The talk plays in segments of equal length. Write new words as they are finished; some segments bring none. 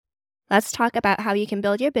Let's talk about how you can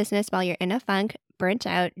build your business while you're in a funk, burnt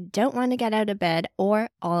out, don't want to get out of bed, or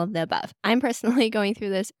all of the above. I'm personally going through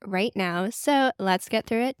this right now, so let's get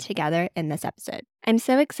through it together in this episode. I'm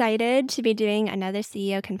so excited to be doing another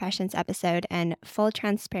CEO Confessions episode, and full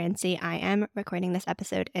transparency, I am recording this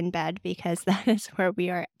episode in bed because that is where we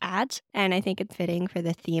are at, and I think it's fitting for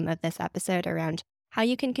the theme of this episode around how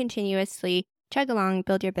you can continuously chug along,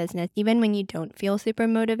 build your business, even when you don't feel super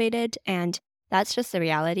motivated. And that's just the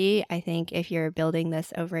reality. I think if you're building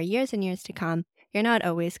this over years and years to come, you're not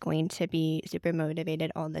always going to be super motivated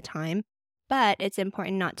all the time. But it's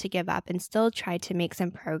important not to give up and still try to make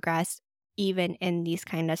some progress even in these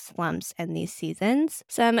kind of slumps and these seasons.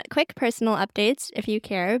 Some quick personal updates if you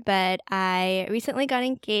care, but I recently got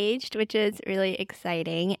engaged, which is really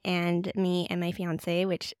exciting. And me and my fiance,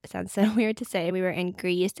 which sounds so weird to say, we were in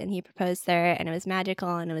Greece and he proposed there and it was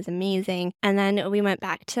magical and it was amazing. And then we went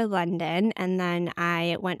back to London, and then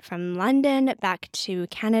I went from London back to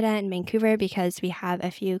Canada and Vancouver because we have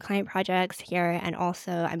a few client projects here, and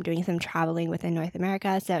also I'm doing some traveling within North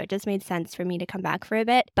America. So it just made sense for me to come back for a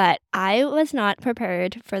bit. But I was not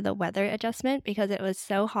prepared for the weather adjustment because it was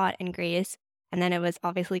so hot in Greece, and then it was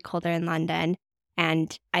obviously colder in London.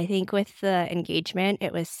 And I think with the engagement,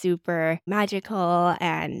 it was super magical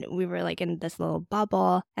and we were like in this little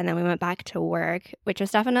bubble. And then we went back to work, which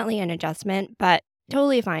was definitely an adjustment, but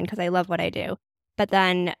totally fine because I love what I do. But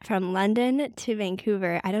then from London to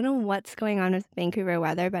Vancouver, I don't know what's going on with Vancouver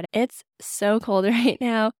weather, but it's so cold right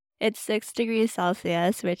now. It's 6 degrees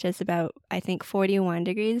Celsius, which is about, I think, 41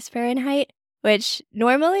 degrees Fahrenheit, which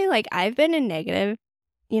normally, like, I've been in negative,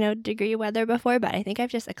 degree weather before, but I think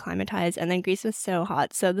I've just acclimatized. And then Greece was so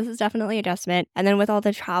hot. So this is definitely adjustment. And then with all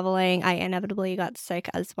the traveling, I inevitably got sick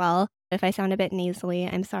as well. If I sound a bit nasally,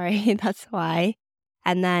 I'm sorry. That's why.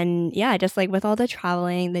 And then, yeah, just like with all the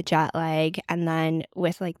traveling, the jet lag, and then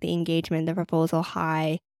with like the engagement, the proposal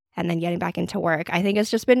high, and then getting back into work, I think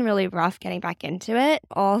it's just been really rough getting back into it.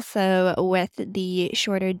 Also, with the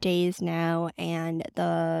shorter days now and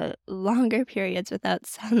the longer periods without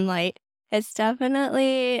sunlight, it's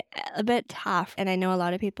definitely a bit tough. And I know a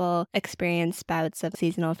lot of people experience bouts of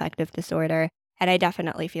seasonal affective disorder. And I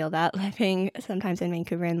definitely feel that living sometimes in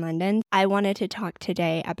Vancouver and London. I wanted to talk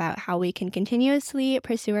today about how we can continuously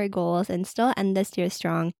pursue our goals and still end this year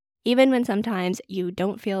strong, even when sometimes you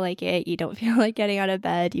don't feel like it, you don't feel like getting out of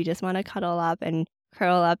bed, you just want to cuddle up and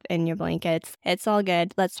curl up in your blankets. It's all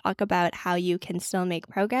good. Let's talk about how you can still make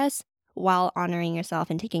progress while honoring yourself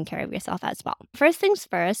and taking care of yourself as well. First things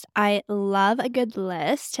first, I love a good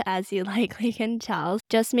list, as you likely can tell.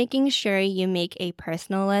 Just making sure you make a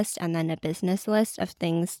personal list and then a business list of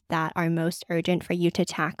things that are most urgent for you to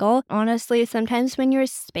tackle. Honestly, sometimes when your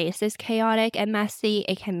space is chaotic and messy,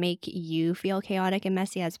 it can make you feel chaotic and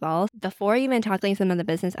messy as well. Before even tackling some of the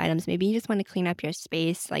business items, maybe you just want to clean up your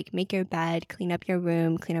space, like make your bed, clean up your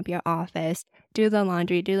room, clean up your office, do the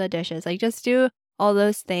laundry, do the dishes, like just do all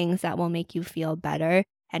those things that will make you feel better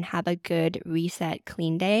and have a good reset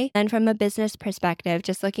clean day. And from a business perspective,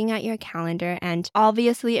 just looking at your calendar, and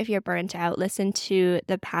obviously if you're burnt out, listen to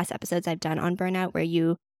the past episodes I've done on burnout where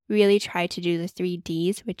you really try to do the 3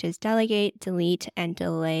 Ds, which is delegate, delete, and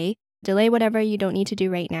delay. Delay whatever you don't need to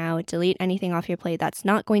do right now, delete anything off your plate that's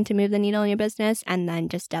not going to move the needle in your business, and then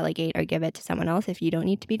just delegate or give it to someone else if you don't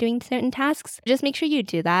need to be doing certain tasks. Just make sure you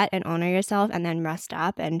do that and honor yourself, and then rest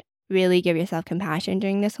up and really give yourself compassion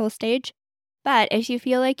during this whole stage. But if you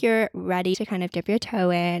feel like you're ready to kind of dip your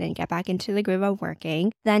toe in and get back into the groove of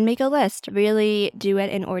working, then make a list. Really do it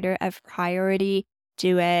in order of priority.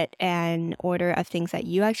 Do it in order of things that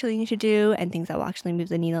you actually need to do and things that will actually move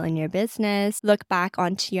the needle in your business. Look back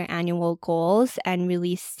onto your annual goals and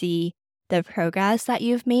really see the progress that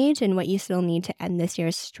you've made and what you still need to end this year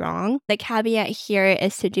strong. The caveat here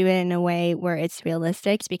is to do it in a way where it's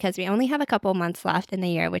realistic, because we only have a couple months left in the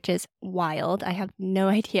year, which is wild. I have no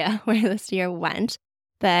idea where this year went,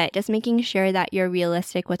 but just making sure that you're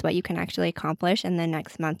realistic with what you can actually accomplish in the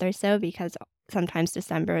next month or so, because sometimes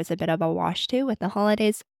December is a bit of a wash too with the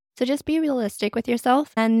holidays. So just be realistic with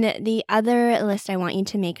yourself. And the other list I want you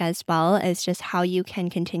to make as well is just how you can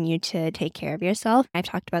continue to take care of yourself. I've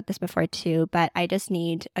talked about this before too, but I just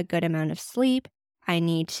need a good amount of sleep. I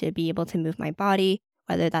need to be able to move my body,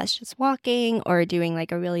 whether that's just walking or doing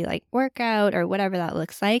like a really like workout or whatever that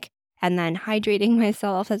looks like. And then hydrating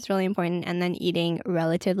myself, that's really important. And then eating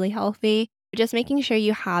relatively healthy. Just making sure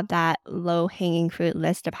you have that low hanging fruit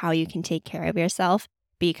list of how you can take care of yourself,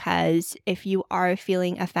 because if you are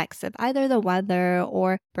feeling effects of either the weather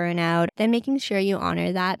or burnout, then making sure you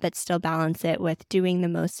honor that, but still balance it with doing the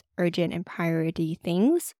most urgent and priority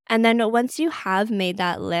things. And then once you have made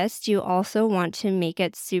that list, you also want to make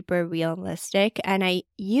it super realistic. And I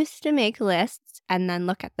used to make lists and then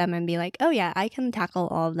look at them and be like, oh yeah, I can tackle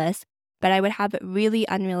all of this. But I would have really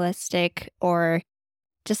unrealistic or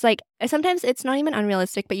just like sometimes it's not even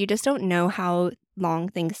unrealistic, but you just don't know how long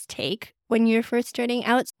things take when you're first starting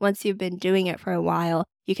out. Once you've been doing it for a while,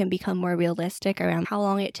 you can become more realistic around how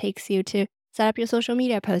long it takes you to set up your social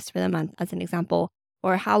media posts for the month, as an example,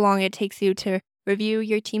 or how long it takes you to review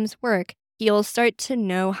your team's work. You'll start to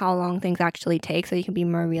know how long things actually take so you can be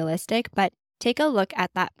more realistic. But take a look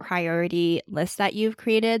at that priority list that you've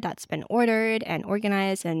created that's been ordered and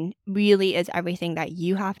organized and really is everything that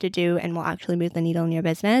you have to do and will actually move the needle in your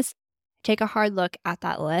business. Take a hard look at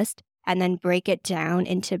that list and then break it down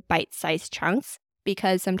into bite-sized chunks,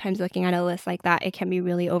 because sometimes looking at a list like that, it can be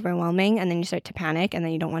really overwhelming and then you start to panic and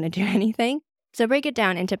then you don't want to do anything. So break it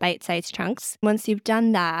down into bite-sized chunks. Once you've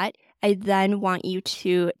done that, I then want you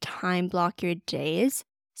to time block your days.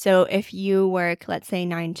 So if you work, let's say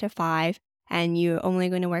 9 to 5, and you're only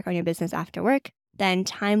going to work on your business after work, then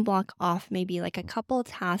time block off maybe like a couple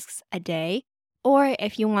tasks a day. Or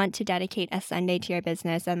if you want to dedicate a Sunday to your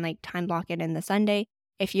business and like time block it in the Sunday.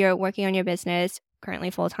 If you're working on your business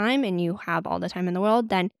currently full time and you have all the time in the world,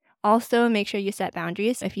 then also make sure you set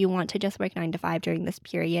boundaries. If you want to just work 9 to 5 during this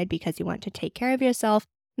period because you want to take care of yourself,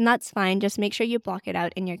 then that's fine. Just make sure you block it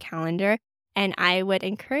out in your calendar. And I would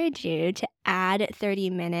encourage you to add 30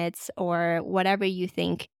 minutes or whatever you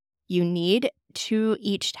think you need to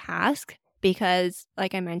each task, because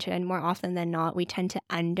like I mentioned, more often than not, we tend to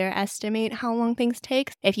underestimate how long things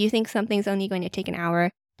take. If you think something's only going to take an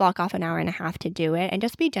hour, block off an hour and a half to do it and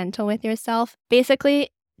just be gentle with yourself.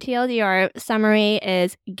 Basically, TLDR summary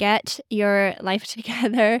is get your life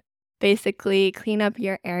together. Basically, clean up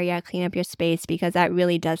your area, clean up your space, because that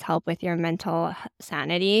really does help with your mental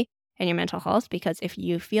sanity and your mental health. Because if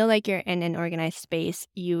you feel like you're in an organized space,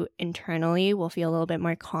 you internally will feel a little bit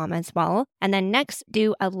more calm as well. And then next,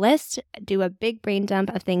 do a list, do a big brain dump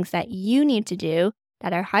of things that you need to do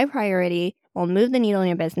that are high priority, will move the needle in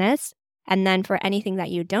your business. And then for anything that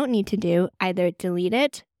you don't need to do, either delete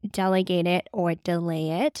it, delegate it, or delay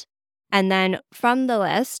it. And then from the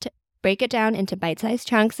list, break it down into bite-sized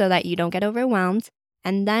chunks so that you don't get overwhelmed.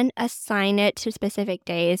 And then assign it to specific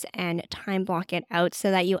days and time block it out so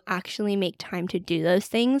that you actually make time to do those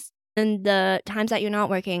things. And the times that you're not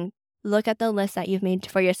working, look at the list that you've made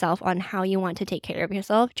for yourself on how you want to take care of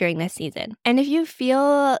yourself during this season. And if you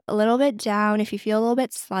feel a little bit down, if you feel a little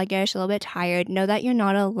bit sluggish, a little bit tired, know that you're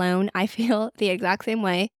not alone. I feel the exact same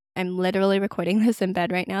way. I'm literally recording this in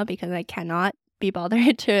bed right now because I cannot be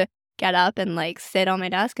bothered to get up and like sit on my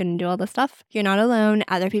desk and do all the stuff. You're not alone.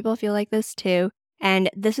 Other people feel like this too.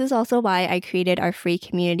 And this is also why I created our free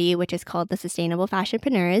community, which is called the Sustainable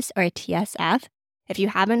Fashionpreneurs, or TSF. If you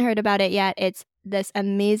haven't heard about it yet, it's this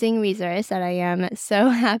amazing resource that I am so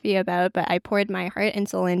happy about, but I poured my heart and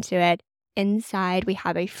soul into it. Inside, we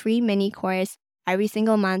have a free mini course. Every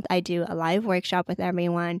single month, I do a live workshop with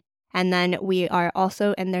everyone. And then we are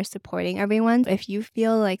also in there supporting everyone. If you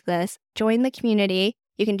feel like this, join the community.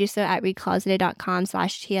 You can do so at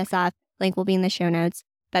recloseted.com/TSF. Link will be in the show notes.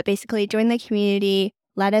 But basically, join the community,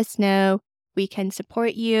 let us know, we can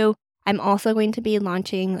support you. I'm also going to be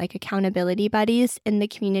launching like accountability buddies in the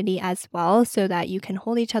community as well, so that you can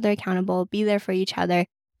hold each other accountable, be there for each other,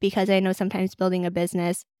 because I know sometimes building a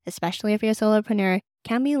business, especially if you're a solopreneur,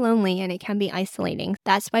 can be lonely and it can be isolating.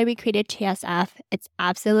 That's why we created TSF. It's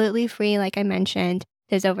absolutely free, like I mentioned.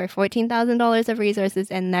 There's over $14,000 of resources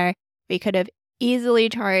in there. We could have easily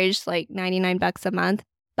charged like $99 a month.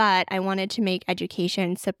 But I wanted to make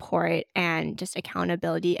education, support, and just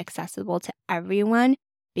accountability accessible to everyone,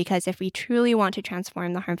 because if we truly want to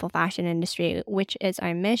transform the harmful fashion industry, which is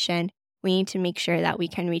our mission, we need to make sure that we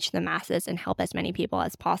can reach the masses and help as many people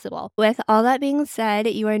as possible. With all that being said,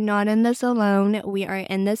 you are not in this alone. We are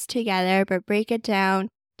in this together, but break it down.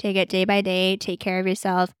 Take it day by day, take care of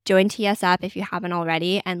yourself, join TSF if you haven't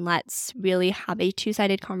already, and let's really have a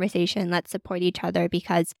two-sided conversation. Let's support each other,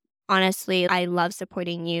 because honestly, I love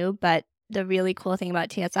supporting you, but the really cool thing about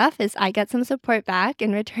TSF is I get some support back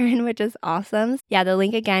in return, which is awesome. Yeah, the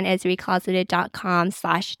link again is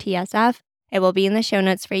recloseted.com/TSF. It will be in the show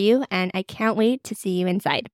notes for you, and I can't wait to see you inside.